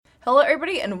Hello,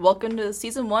 everybody, and welcome to the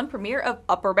Season 1 premiere of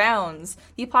Upper Bounds,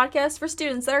 the podcast for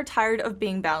students that are tired of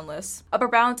being boundless. Upper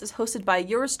Bounds is hosted by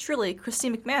yours truly,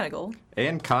 Christine McManigal.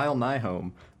 And Kyle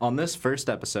Nyholm. On this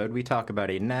first episode, we talk about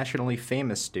a nationally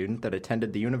famous student that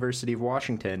attended the University of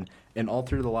Washington and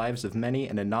altered the lives of many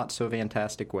in a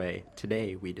not-so-fantastic way.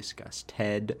 Today, we discuss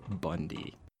Ted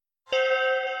Bundy.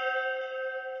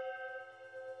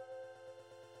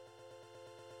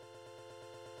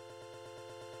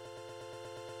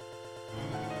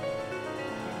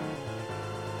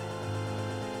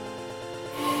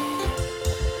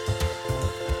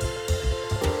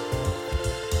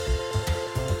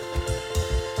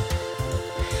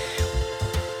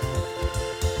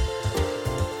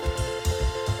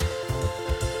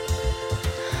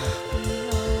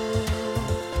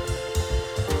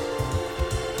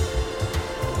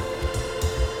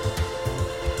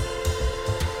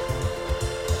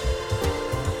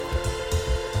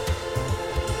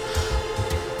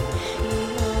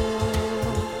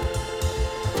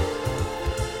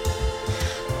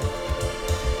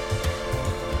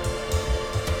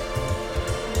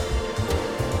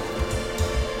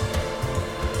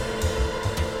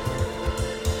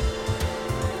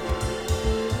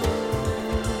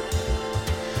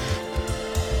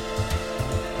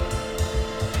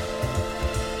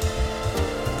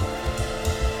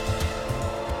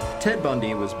 Ted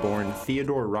Bundy was born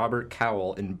Theodore Robert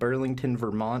Cowell in Burlington,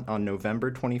 Vermont on November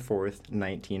 24th,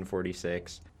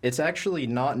 1946. It's actually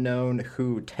not known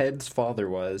who Ted's father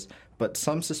was, but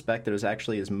some suspect that it was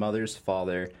actually his mother's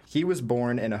father. He was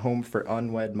born in a home for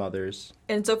unwed mothers.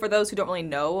 And so for those who don't really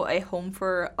know, a home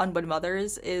for unwed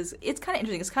mothers it's kind of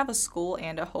interesting. It's kind of a school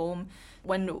and a home.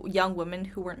 When young women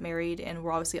who weren't married and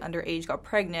were obviously underage got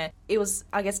pregnant, it was,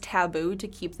 I guess, taboo to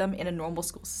keep them in a normal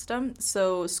school system.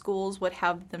 So schools would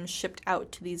have them shipped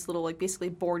out to these little, basically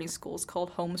boarding schools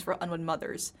called homes for unwed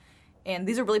mothers. And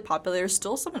these are really popular. There's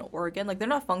still some in Oregon. They're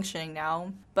not functioning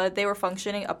now, but they were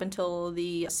functioning up until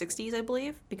the 60s, I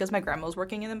believe, because my grandma was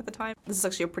working in them at the time. This is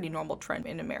actually a pretty normal trend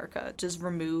in America. Just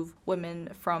remove women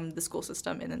from the school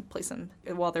system and then place them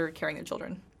while they're carrying their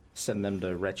children. Send them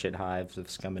to wretched hives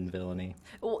of scum and villainy.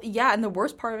 Well, yeah, and the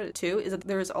worst part of it, too, is that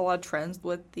there's a lot of trends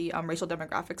with the racial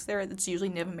demographics there. It's usually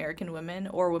Native American women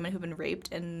or women who've been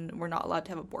raped and were not allowed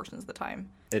to have abortions at the time.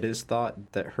 It is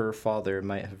thought that her father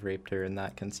might have raped her and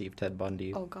that conceived Ted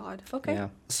Bundy. Oh, God. Okay. Yeah.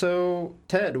 So,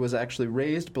 Ted was actually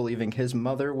raised believing his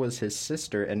mother was his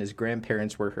sister and his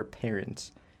grandparents were her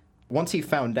parents. Once he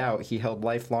found out, he held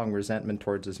lifelong resentment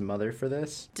towards his mother for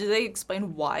this. Did they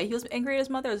explain why he was angry at his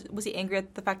mother? Was he angry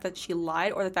at the fact that she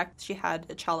lied or the fact that she had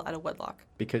a child out of wedlock?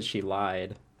 Because she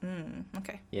lied.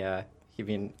 Okay. Yeah. I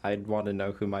mean, I'd want to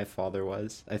know who my father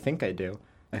was. I think I do.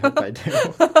 I hope I do.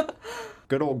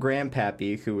 Good old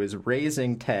Grandpappy, who was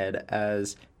raising Ted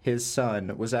as his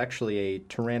son, was actually a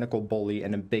tyrannical bully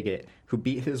and a bigot who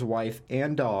beat his wife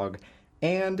and dog,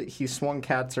 and he swung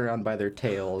cats around by their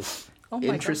tails. Oh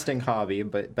my Interesting God. Hobby,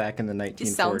 but back in the 1940s. He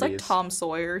sounds like Tom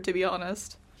Sawyer, to be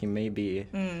honest. He may be.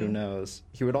 Who knows?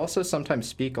 He would also sometimes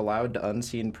speak aloud to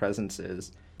unseen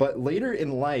presences. But later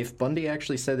in life, Bundy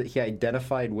actually said that he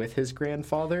identified with his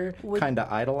grandfather, kind of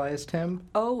idolized him.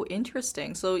 Oh,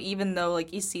 interesting. So even though,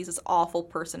 he sees this awful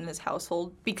person in his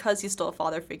household, because he's still a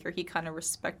father figure, he kind of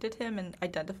respected him and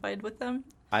identified with him?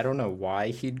 I don't know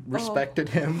why he respected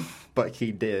him, but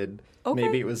he did. Okay.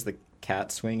 Maybe it was the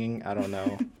cat swinging. I don't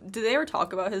know. Did they ever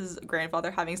talk about his grandfather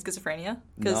having schizophrenia?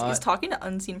 Because he's talking to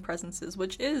unseen presences,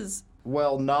 which is...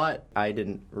 Well, I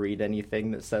didn't read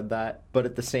anything that said that, but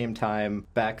at the same time,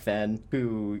 back then,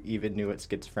 who even knew what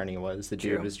schizophrenia was? The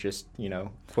dude was just,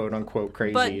 quote-unquote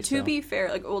crazy. But to be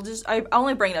fair, I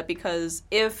only bring it up because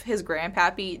if his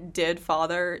grandpappy did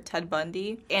father Ted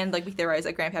Bundy, and, we theorize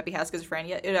that grandpappy has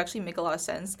schizophrenia, it would actually make a lot of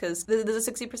sense, because there's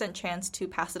a 60% chance to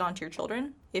pass it on to your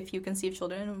children if you conceive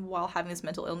children while having this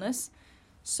mental illness.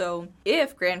 So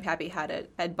if Grandpappy had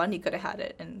it, Ted Bundy could have had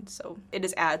it, and so it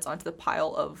just adds onto the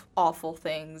pile of awful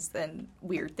things and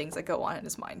weird things that go on in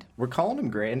his mind. We're calling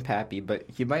him Grandpappy, but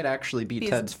he might actually be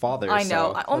Ted's father. I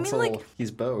know. He's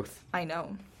both. I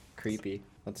know. Creepy.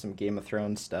 That's some Game of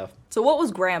Thrones stuff. So what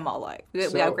was Grandma like? We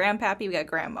got Grandpappy, we got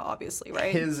Grandma, obviously,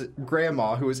 right? His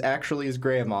grandma, who was actually his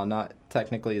grandma, not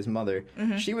technically his mother,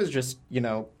 she was just,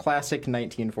 classic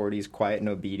 1940s, quiet and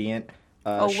obedient.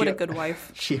 What a good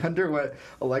wife. She underwent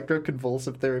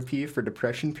electroconvulsive therapy for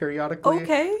depression periodically.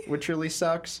 Okay. Which really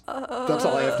sucks. That's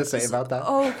all I have to say about that.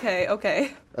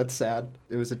 Okay. That's sad.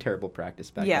 It was a terrible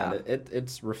practice back then.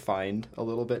 It's refined a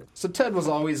little bit. So Ted was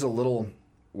always a little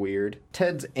weird.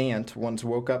 Ted's aunt once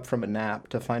woke up from a nap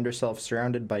to find herself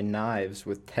surrounded by knives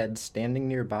with Ted standing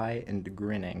nearby and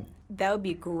grinning. That would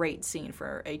be a great scene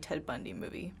for a Ted Bundy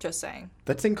movie. Just saying.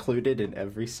 That's included in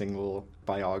every single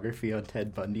biography on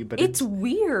Ted Bundy, but it's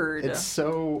weird. It's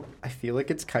so, I feel like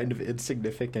it's kind of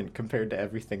insignificant compared to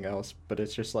everything else, but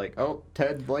it's just like, oh,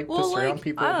 Ted liked to surround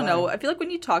people. I don't know. I feel like when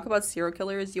you talk about serial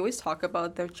killers, you always talk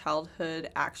about their childhood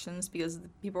actions because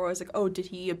people are always like, oh, did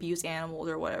he abuse animals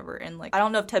or whatever? And like, I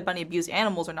don't know if Ted Bundy abused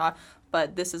animals or not,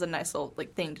 but this is a nice little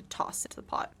like thing to toss into the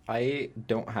pot. I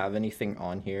don't have anything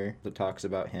on here that talks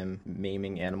about him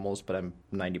maiming animals, but I'm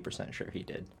 90% sure he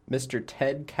did. Mr.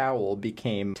 Ted Cowell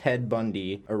became Ted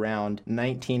Bundy around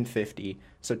 1950.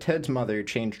 So Ted's mother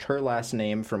changed her last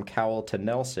name from Cowell to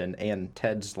Nelson and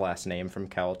Ted's last name from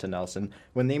Cowell to Nelson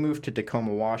when they moved to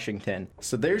Tacoma, Washington.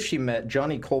 So there she met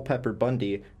Johnny Culpepper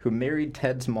Bundy, who married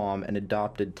Ted's mom and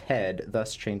adopted Ted,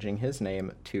 thus changing his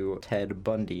name to Ted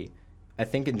Bundy. I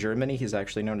think in Germany he's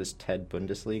actually known as Ted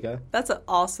Bundesliga. That's an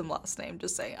awesome last name,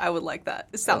 just saying. I would like that.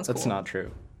 It sounds cool. That's not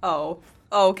true. Oh.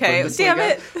 Okay. Bundesliga? Damn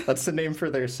it. That's the name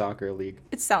for their soccer league.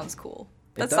 It sounds cool.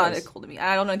 That does. sounded cool to me.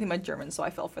 I don't know anything about German, so I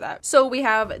fell for that. So we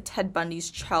have Ted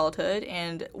Bundy's childhood,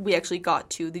 and we actually got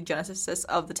to the genesis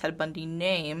of the Ted Bundy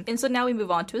name. And so now we move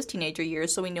on to his teenager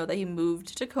years, so we know that he moved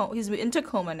to Tacoma. He's in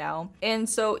Tacoma now. And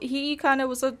so he kind of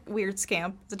was a weird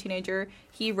scamp as a teenager.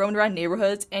 He roamed around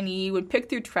neighborhoods, and he would pick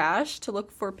through trash to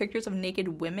look for pictures of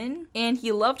naked women. And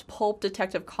he loved pulp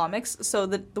detective comics. So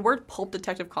the word pulp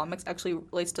detective comics actually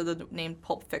relates to the name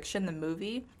Pulp Fiction, the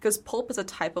movie. Because pulp is a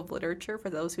type of literature, for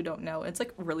those who don't know. It's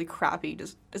like really crappy,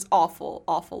 just it's awful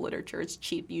literature. It's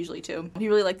cheap usually too. He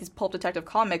really liked these pulp detective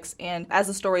comics, and as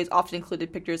the stories often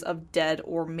included pictures of dead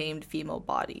or maimed female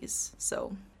bodies.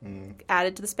 So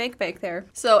added to the spank bank there.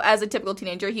 So as a typical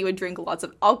teenager, he would drink lots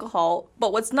of alcohol,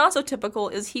 but what's not so typical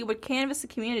is he would canvass the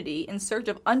community in search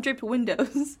of undraped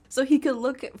windows so he could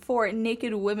look for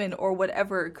naked women or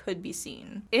whatever could be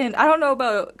seen. And I don't know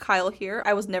about Kyle here.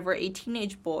 I was never a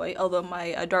teenage boy, although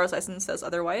my driver's license says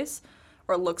otherwise.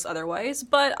 Or looks otherwise,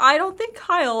 but I don't think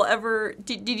Kyle ever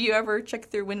did you ever check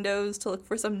through windows to look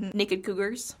for some naked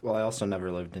cougars? Well, I also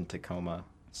never lived in Tacoma,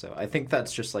 so I think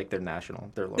that's just like their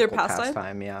local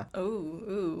pastime, yeah.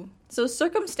 Ooh. So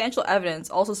circumstantial evidence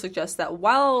also suggests that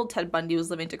while Ted Bundy was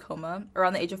living in Tacoma,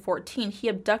 around the age of 14, he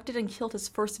abducted and killed his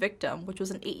first victim, which was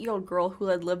an 8-year-old girl who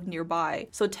had lived nearby.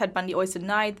 So Ted Bundy always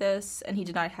denied this, and he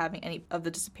denied having any of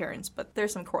the disappearance, but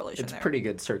there's some correlation there. It's pretty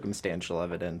good circumstantial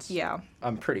evidence. Yeah.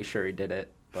 I'm pretty sure he did it,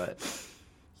 but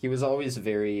he was always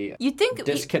very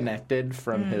disconnected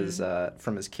from his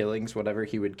killings. Whenever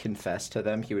he would confess to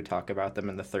them, he would talk about them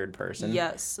in the third person.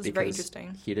 Yes, it's very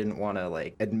interesting. He didn't want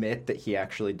to admit that he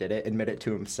actually did it, admit it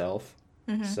to himself.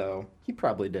 Mm-hmm. So he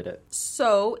probably did it.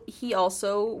 So he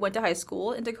also went to high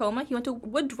school in Tacoma. He went to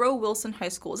Woodrow Wilson High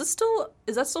School. Is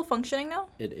that still functioning now?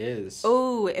 It is.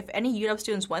 Oh, if any UW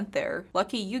students went there,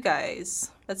 lucky you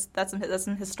guys. That's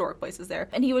some historic places there.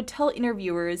 And he would tell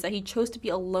interviewers that he chose to be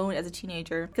alone as a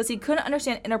teenager because he couldn't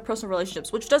understand interpersonal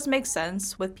relationships, which does make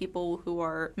sense with people who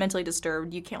are mentally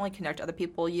disturbed. You can't really connect to other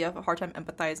people. You have a hard time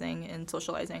empathizing and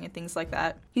socializing and things like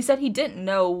that. He said he didn't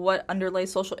know what underlay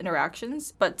social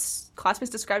interactions, but classmates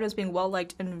described him as being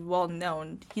well-liked and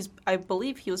well-known. I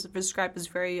believe he was described as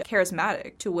very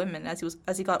charismatic to women as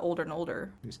he got older and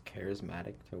older. He was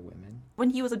charismatic to women? When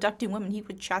he was abducting women, he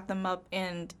would chat them up,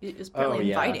 and it was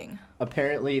apparently inviting.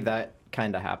 Apparently that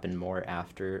kind of happened more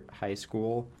after high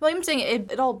school. Well, I'm saying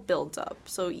it all builds up,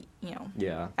 so,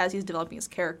 yeah, as he's developing his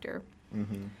character.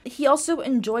 Mm-hmm. He also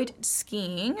enjoyed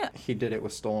skiing. He did it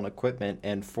with stolen equipment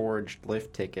and forged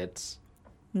lift tickets.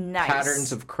 Nice.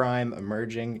 Patterns of crime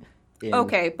emerging in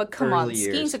Okay, but come on, years.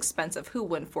 skiing's expensive. Who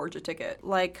wouldn't forge a ticket?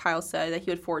 Like Kyle said, that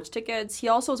he would forge tickets. He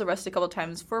also was arrested a couple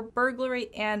times for burglary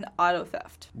and auto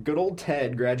theft. Good old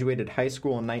Ted graduated high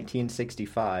school in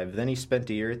 1965. Then he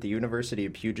spent a year at the University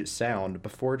of Puget Sound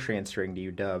before transferring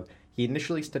to UW. He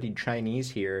initially studied Chinese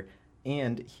here,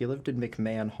 and he lived in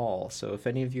McMahon Hall. So if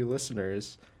any of you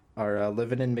listeners are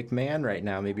living in McMahon right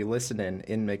now, maybe listening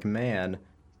in McMahon,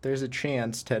 there's a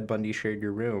chance Ted Bundy shared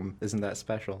your room. Isn't that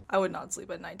special? I would not sleep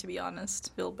at night, to be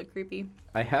honest. Feel a little bit creepy.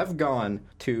 I have gone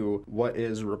to what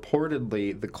is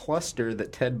reportedly the cluster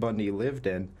that Ted Bundy lived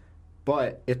in,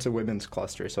 but it's a women's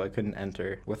cluster, so I couldn't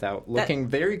enter without looking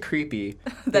very creepy.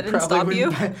 That didn't stop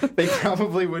you? They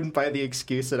probably wouldn't buy the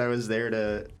excuse that I was there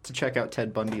to check out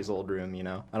Ted Bundy's old room,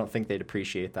 I don't think they'd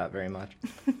appreciate that very much.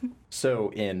 So,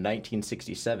 in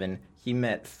 1967, he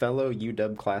met fellow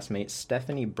UW classmate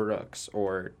Stephanie Brooks,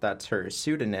 or that's her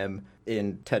pseudonym.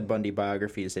 In Ted Bundy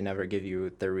biographies, they never give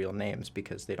you their real names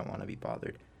because they don't want to be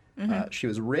bothered. Mm-hmm. She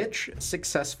was rich,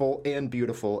 successful, and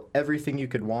beautiful. Everything you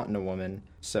could want in a woman.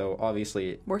 So,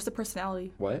 obviously... Where's the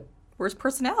personality? What? Where's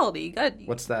personality?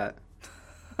 What's that?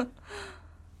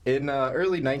 In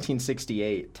early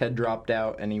 1968, Ted dropped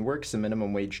out and he worked some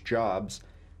minimum wage jobs.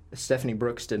 Stephanie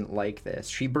Brooks didn't like this.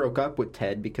 She broke up with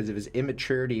Ted because of his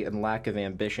immaturity and lack of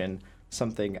ambition,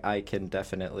 something I can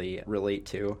definitely relate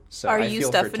to. So Are I you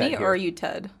feel for Stephanie Ted or are here. you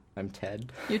Ted? I'm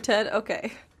Ted. You're Ted?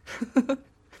 Okay.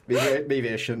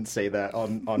 Maybe I shouldn't say that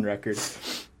on record.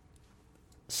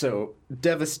 So,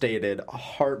 devastated,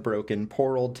 heartbroken,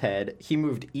 poor old Ted, he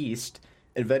moved east,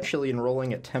 eventually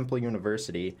enrolling at Temple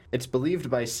University. It's believed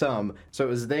by some, so it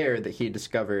was there that he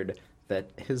discovered that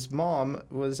his mom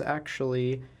was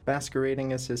actually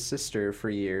masquerading as his sister for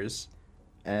years,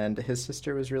 and his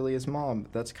sister was really his mom.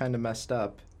 That's kind of messed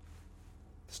up.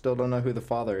 Still don't know who the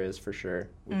father is for sure,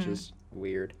 which is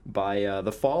weird. By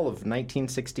the fall of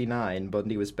 1969,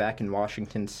 Bundy was back in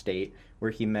Washington State,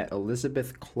 where he met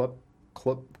Elizabeth Clofer?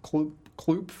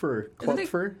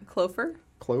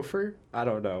 I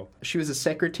don't know. She was a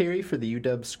secretary for the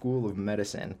UW School of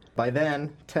Medicine. By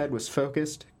then, Ted was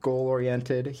focused,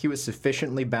 goal-oriented. He was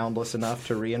sufficiently boundless enough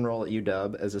to re-enroll at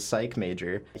UW as a psych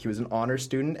major. He was an honor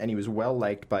student, and he was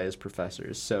well-liked by his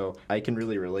professors, so I can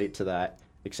really relate to that,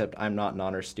 except I'm not an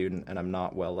honor student, and I'm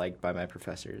not well-liked by my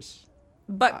professors.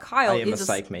 But Kyle I am is a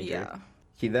psych major. Yeah.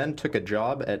 He then took a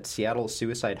job at Seattle's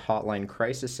Suicide Hotline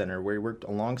Crisis Center, where he worked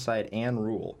alongside Anne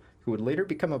Rule, who would later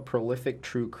become a prolific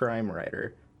true crime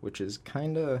writer, which is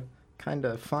kind of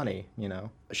funny, you know.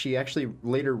 She actually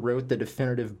later wrote the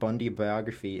definitive Bundy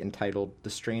biography entitled The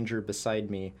Stranger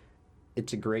Beside Me.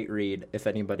 It's a great read if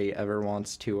anybody ever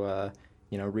wants to,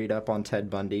 read up on Ted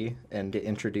Bundy and get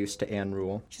introduced to Anne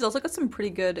Rule. She's also got some pretty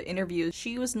good interviews.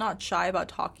 She was not shy about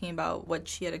talking about what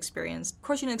she had experienced. Of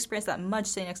course, she didn't experience that much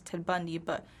staying next to Ted Bundy,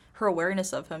 but her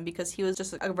awareness of him, because he was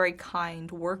just a very kind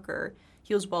worker.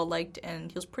 He was well-liked, and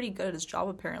he was pretty good at his job,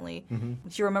 apparently. Mm-hmm.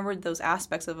 She remembered those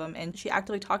aspects of him, and she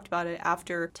actively talked about it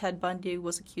after Ted Bundy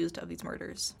was accused of these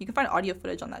murders. You can find audio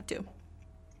footage on that, too.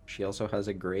 She also has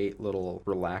a great little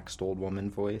relaxed old woman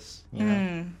voice, you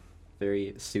know.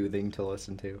 Very soothing to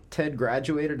listen to. Ted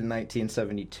graduated in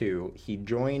 1972. He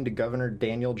joined Governor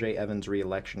Daniel J. Evans'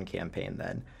 re-election campaign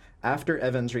then. After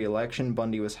Evans' re-election,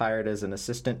 Bundy was hired as an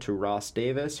assistant to Ross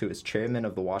Davis, who is chairman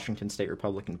of the Washington State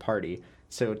Republican Party.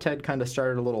 So Ted kind of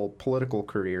started a little political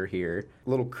career here. A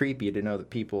little creepy to know that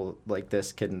people like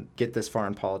this can get this far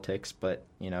in politics, but,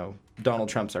 you know, Donald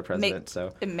Trump's our president,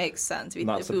 so... It makes sense if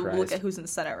not we look at who's in the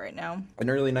Senate right now. In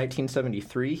early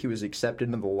 1973, he was accepted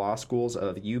into the law schools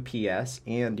of UPS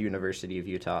and University of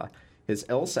Utah. His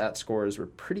LSAT scores were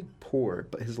pretty poor,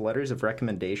 but his letters of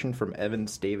recommendation from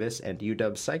Evans, Davis, and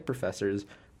UW psych professors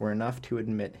were enough to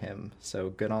admit him.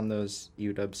 So good on those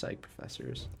UW psych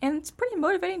professors. And it's pretty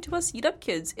motivating to us UW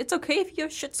kids. It's okay if you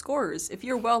have shit scores. If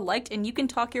you're well-liked and you can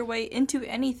talk your way into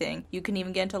anything, you can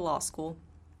even get into law school.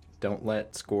 Don't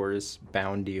let scores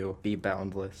bound you. Be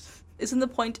boundless. Isn't the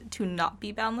point to not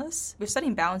be boundless? We're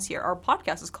setting bounds here. Our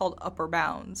podcast is called Upper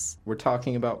Bounds. We're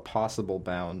talking about possible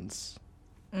bounds.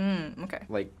 Okay.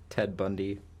 Like Ted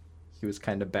Bundy. He was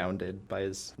kind of bounded by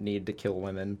his need to kill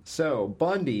women. So,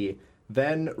 Bundy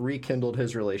then rekindled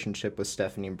his relationship with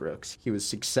Stephanie Brooks. He was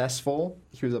successful.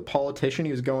 He was a politician.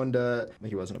 He wasn't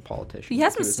a politician. He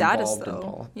has some status,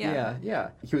 though. Yeah.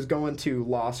 He was going to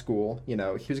law school. You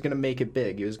know, he was going to make it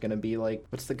big. He was going to be like,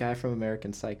 what's the guy from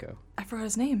American Psycho? I forgot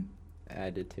his name. I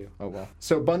did too. Oh, well.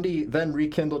 So Bundy then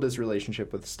rekindled his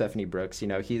relationship with Stephanie Brooks. You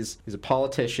know, he's a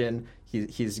politician.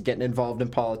 He's getting involved in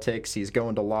politics. He's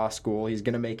going to law school. He's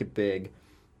going to make it big.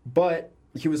 But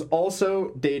he was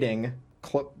also dating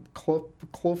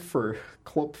Klopfer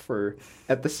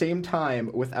at the same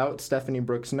time without Stephanie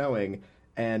Brooks knowing.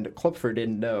 And Klopfer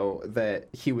didn't know that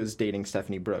he was dating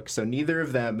Stephanie Brooks. So neither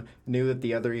of them knew that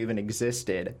the other even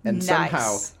existed. And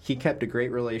somehow he kept a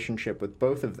great relationship with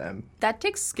both of them. That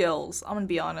takes skills, I'm going to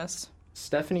be honest.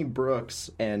 Stephanie Brooks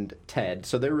and Ted,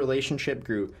 so their relationship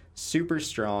grew super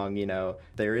strong, you know.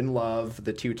 They're in love.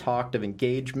 The two talked of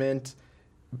engagement.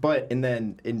 And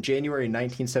then in January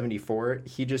 1974,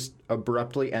 he just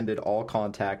abruptly ended all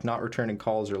contact, not returning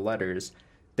calls or letters.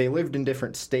 They lived in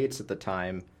different states at the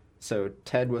time. So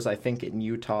Ted was, I think, in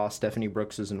Utah. Stephanie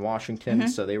Brooks was in Washington.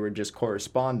 So they were just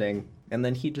corresponding. And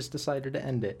then he just decided to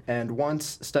end it. And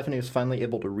once Stephanie was finally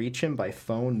able to reach him by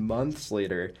phone months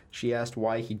later, she asked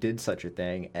why he did such a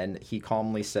thing. And he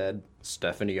calmly said,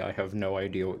 "Stephanie, I have no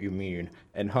idea what you mean,"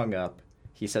 and hung up.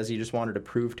 He says he just wanted to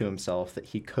prove to himself that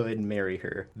he could marry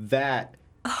her. That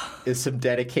is some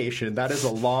dedication. That is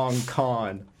a long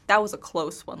con. That was a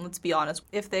close one, let's be honest.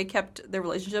 If they kept their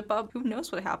relationship up, who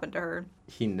knows what happened to her?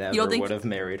 He never would have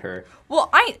married her. Well,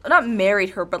 not married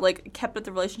her, but, like, kept up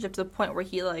the relationship to the point where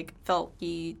he, like, felt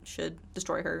he should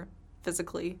destroy her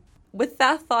physically. with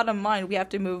that thought in mind, we have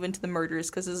to move into the murders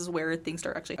because this is where things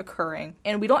start actually occurring.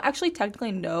 And we don't actually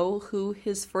technically know who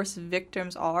his first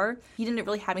victims are. He didn't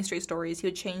really have any straight stories. He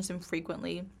would change them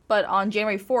frequently. But on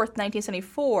January 4th,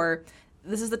 1974,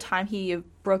 this is the time he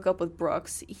broke up with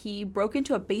Brooks. He broke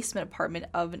into a basement apartment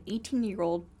of an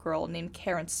 18-year-old girl named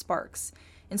Karen Sparks.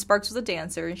 And Sparks was a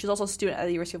dancer, and she was also a student at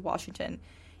the University of Washington.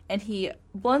 And he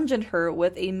bludgeoned her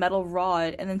with a metal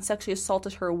rod and then sexually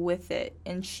assaulted her with it.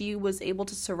 And she was able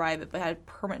to survive it but had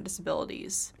permanent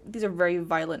disabilities. These are very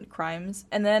violent crimes.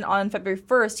 And then on February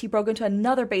 1st, he broke into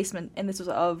another basement, and this was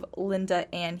of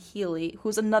Linda Ann Healy, who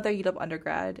was another UW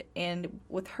undergrad. And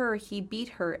with her, he beat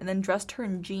her and then dressed her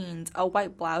in jeans, a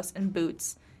white blouse, and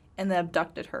boots, and then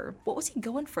abducted her. What was he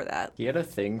going for that? He had a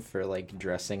thing for, like,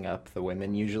 dressing up the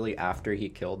women, usually after he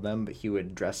killed them, but he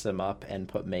would dress them up and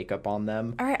put makeup on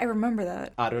them. All right, I remember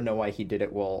that. I don't know why he did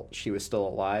it while she was still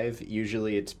alive.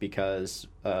 Usually it's because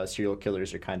serial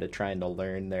killers are kind of trying to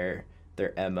learn their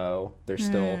MO. They're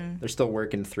still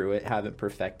working through it, haven't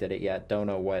perfected it yet, don't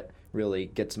know what really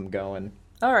gets them going.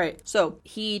 All right, so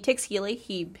he takes Healy,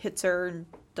 he hits her and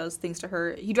does things to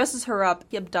her. He dresses her up,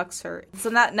 he abducts her. So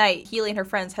that night, Healy and her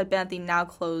friends had been at the now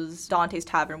closed Dante's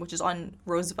Tavern, which is on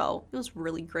Roosevelt. It was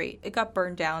really great. It got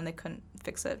burned down, they couldn't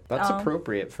fix it. That's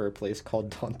appropriate for a place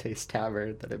called Dante's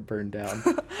Tavern that it burned down.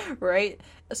 Right?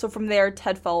 So from there,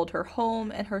 Ted followed her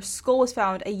home, and her skull was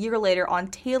found a year later on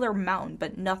Taylor Mountain,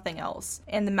 but nothing else.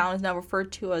 And the mountain is now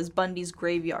referred to as Bundy's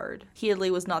Graveyard. Healy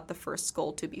was not the first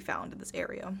skull to be found in this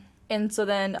area. And so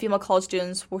then female college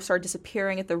students will start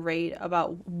disappearing at the rate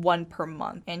about one per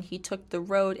month. And he took the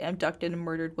road and abducted and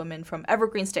murdered women from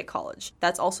Evergreen State College.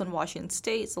 That's also in Washington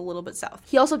State. It's a little bit south.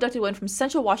 He also abducted women from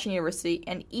Central Washington University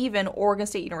and even Oregon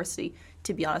State University.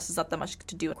 To be honest, there's not that much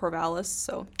to do in Corvallis,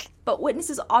 so... But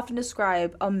witnesses often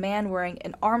describe a man wearing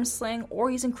an arm sling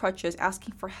or using crutches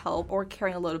asking for help or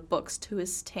carrying a load of books to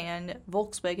his tan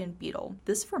Volkswagen Beetle.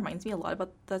 This reminds me a lot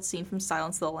about that scene from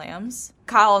Silence of the Lambs.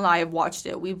 Kyle and I have watched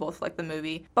it. We both like the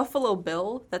movie. Buffalo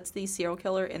Bill, that's the serial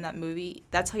killer in that movie.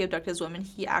 That's how he abducted his women.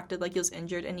 He acted like he was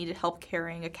injured and needed help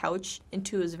carrying a couch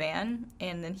into his van,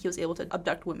 and then he was able to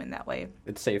abduct women that way.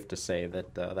 It's safe to say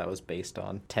that that was based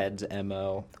on Ted's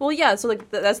MO. Well, yeah, so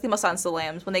like that's the most Silence of the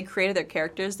Lambs. When they created their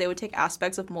characters, they would take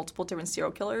aspects of multiple different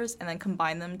serial killers and then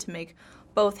combine them to make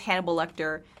both Hannibal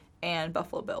Lecter and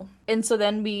Buffalo Bill. And so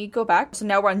then we go back. So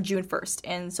now we're on June 1st.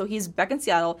 And so he's back in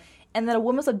Seattle. And then a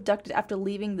woman was abducted after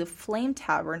leaving the Flame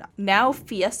Tavern, now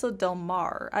Fiesta Del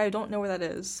Mar. I don't know where that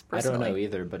is, personally. I don't know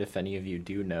either, but if any of you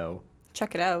do know...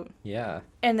 check it out. Yeah.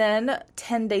 And then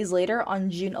 10 days later, on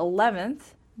June 11th,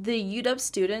 the UW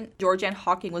student, Georgianne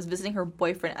Hawking, was visiting her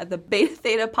boyfriend at the Beta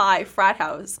Theta Pi frat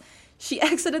house. She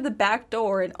exited the back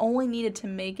door and only needed to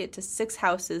make it to 6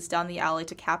 houses down the alley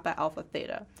to Kappa Alpha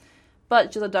Theta.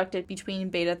 But she was abducted between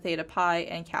Beta Theta Pi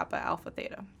and Kappa Alpha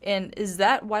Theta. And is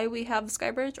that why we have the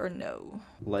Sky Bridge, or no?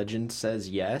 Legend says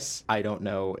yes. I don't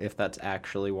know if that's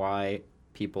actually why.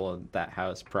 People in that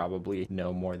house probably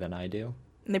know more than I do.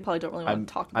 And they probably don't really want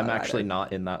to talk about it. I'm actually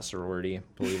not in that sorority,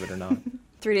 believe it or not.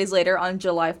 3 days later, on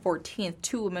July 14th,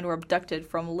 2 women were abducted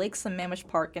from Lake Sammamish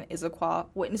Park in Issaquah.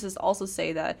 Witnesses also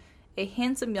say that a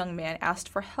handsome young man asked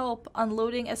for help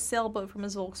unloading a sailboat from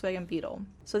his Volkswagen Beetle.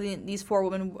 So these 4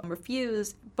 women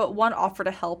refused, but one offered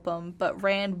to help him, but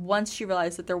ran once she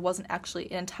realized that there wasn't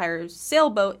actually an entire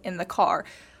sailboat in the car.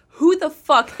 Who the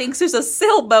fuck thinks there's a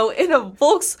sailboat in a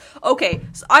Volks... Okay,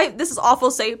 so this is awful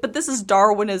to say, but this is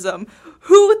Darwinism.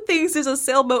 Who thinks there's a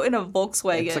sailboat in a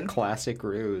Volkswagen? It's a classic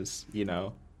ruse, you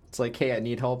know? It's like, hey, I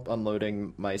need help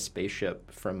unloading my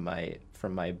spaceship from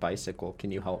my bicycle.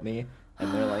 Can you help me?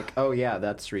 And they're like, oh yeah,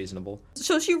 that's reasonable.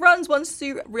 So she runs once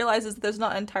she realizes that there's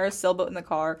not an entire sailboat in the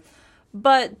car.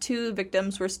 But 2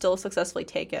 victims were still successfully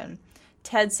taken.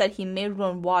 Ted said he made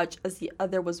one watch as the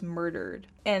other was murdered.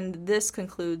 And this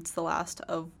concludes the last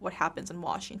of what happens in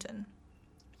Washington.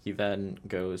 He then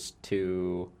goes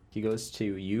to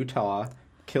Utah,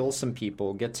 kills some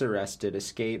people, gets arrested,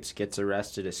 escapes,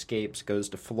 goes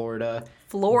to Florida.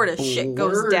 Shit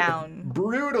goes down.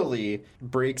 Brutally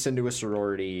breaks into a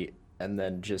sorority and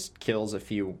then just kills a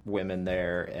few women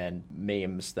there and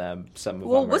maims them.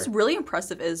 Well, what's really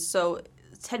impressive is, so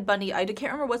Ted Bundy, I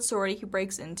can't remember what sorority he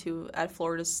breaks into at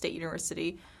Florida State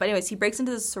University. But anyways, he breaks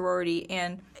into the sorority,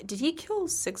 and did he kill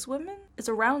 6 women? It's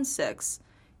around 6.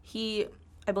 I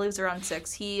believe it's around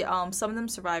 6. Some of them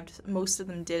survived, most of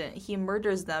them didn't. He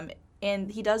murders them, and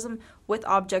he does them with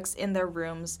objects in their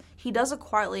rooms. He does it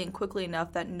quietly and quickly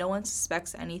enough that no one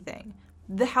suspects anything.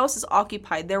 The house is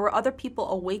occupied. There were other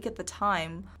people awake at the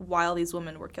time while these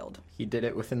women were killed. He did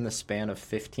it within the span of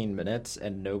 15 minutes,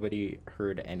 and nobody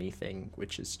heard anything,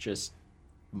 which is just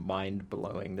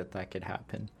mind-blowing that could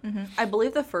happen. Mm-hmm. I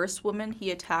believe the first woman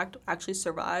he attacked actually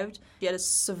survived. She had a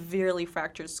severely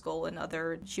fractured skull and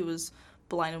she was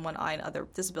blind in one eye and other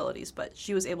disabilities, but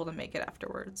she was able to make it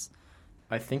afterwards.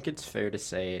 I think it's fair to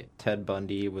say Ted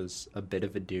Bundy was a bit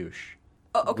of a douche.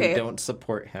 Oh, okay. We don't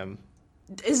support him.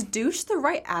 Is douche the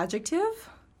right adjective?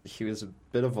 He was a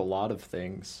bit of a lot of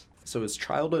things. So his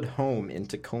childhood home in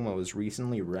Tacoma was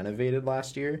recently renovated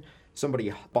last year.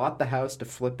 Somebody bought the house to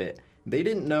flip it. They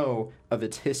didn't know of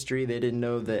its history. They didn't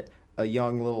know that a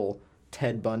young little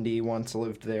Ted Bundy once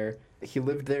lived there. He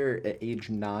lived there at age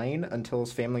 9 until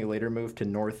his family later moved to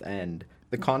North End.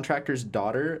 The contractor's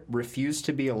daughter refused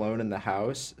to be alone in the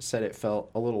house, said it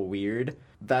felt a little weird.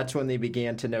 That's when they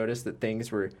began to notice that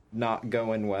things were not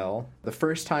going well. The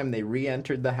first time they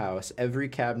re-entered the house, every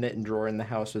cabinet and drawer in the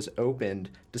house was opened,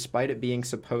 despite it being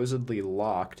supposedly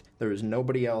locked. There was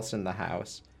nobody else in the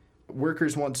house.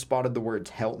 Workers once spotted the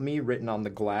words "Help Me" written on the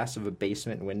glass of a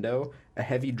basement window. A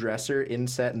heavy dresser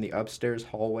inset in the upstairs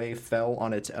hallway fell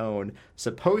on its own.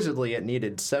 Supposedly, it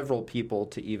needed several people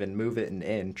to even move it an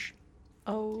inch.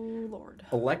 Oh, Lord.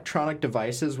 Electronic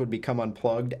devices would become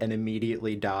unplugged and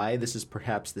immediately die. This is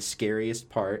perhaps the scariest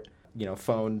part.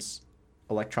 Phones,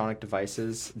 electronic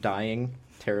devices dying,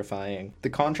 terrifying.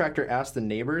 The contractor asked the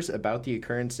neighbors about the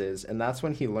occurrences, and that's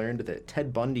when he learned that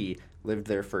Ted Bundy lived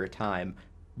there for a time.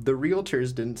 The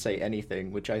realtors didn't say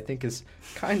anything, which I think is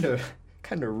kind of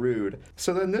rude.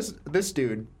 So then this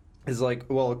dude is like,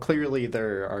 well, clearly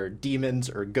there are demons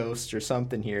or ghosts or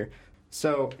something here.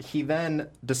 So he then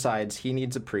decides he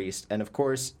needs a priest, and of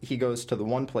course he goes to the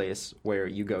one place where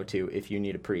you go to if you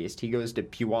need a priest. He goes to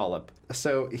Puyallup.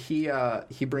 So he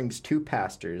brings 2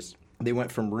 pastors. They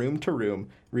went from room to room,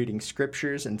 reading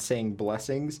scriptures and saying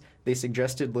blessings. They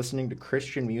suggested listening to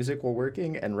Christian music while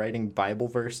working and writing Bible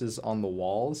verses on the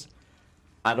walls.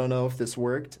 I don't know if this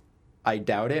worked. I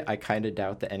doubt it. I kind of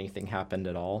doubt that anything happened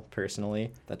at all,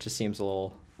 personally. That just seems a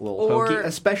little hokey,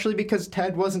 especially because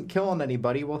Ted wasn't killing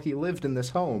anybody while he lived in this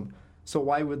home. So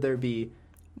why would there be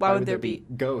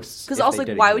ghosts? Because also,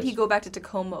 why would he go back to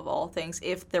Tacoma of all things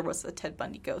if there was a Ted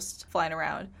Bundy ghost flying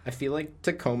around? I feel like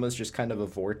Tacoma's just kind of a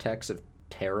vortex of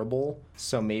terrible.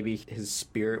 So maybe his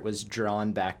spirit was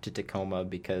drawn back to Tacoma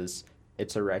because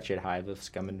it's a wretched hive of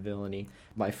scum and villainy.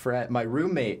 My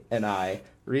roommate and I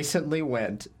recently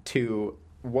went to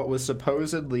what was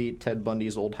supposedly Ted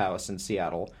Bundy's old house in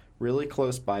Seattle, really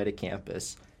close by to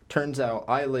campus. Turns out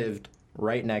I lived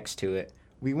right next to it.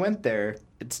 We went there.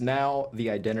 It's now the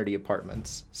Identity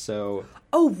Apartments. So,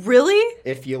 oh, really?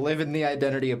 If you live in the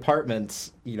Identity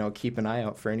Apartments, keep an eye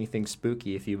out for anything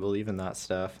spooky if you believe in that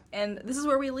stuff. And this is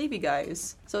where we leave you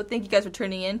guys. So thank you guys for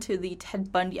tuning in to the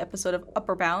Ted Bundy episode of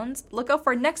Upper Bounds. Look out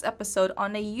for our next episode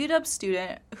on a UW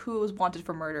student who was wanted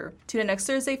for murder. Tune in next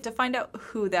Thursday to find out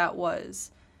who that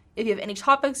was. If you have any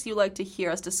topics you'd like to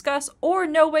hear us discuss or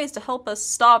know ways to help us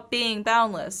stop being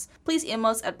boundless, please email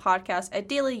us at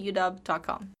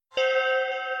podcast@dailyuw.com.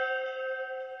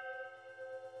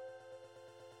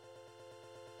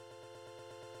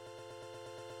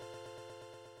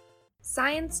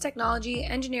 Science, technology,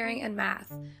 engineering, and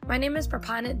math. My name is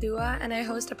Prapanit Dua, and I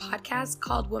host a podcast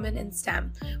called Women in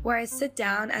STEM, where I sit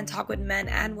down and talk with men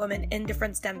and women in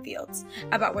different STEM fields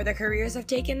about where their careers have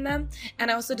taken them, and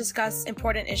I also discuss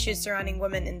important issues surrounding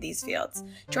women in these fields.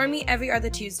 Join me every other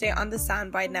Tuesday on the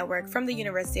Soundbite Network from the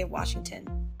University of Washington.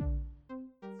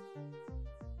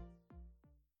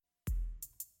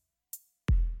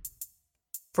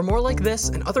 For more like this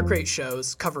and other great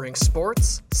shows covering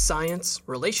sports, science,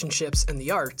 relationships, and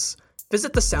the arts,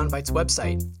 visit the Soundbites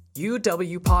website,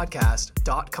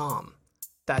 uwpodcast.com.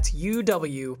 That's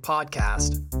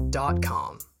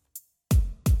uwpodcast.com.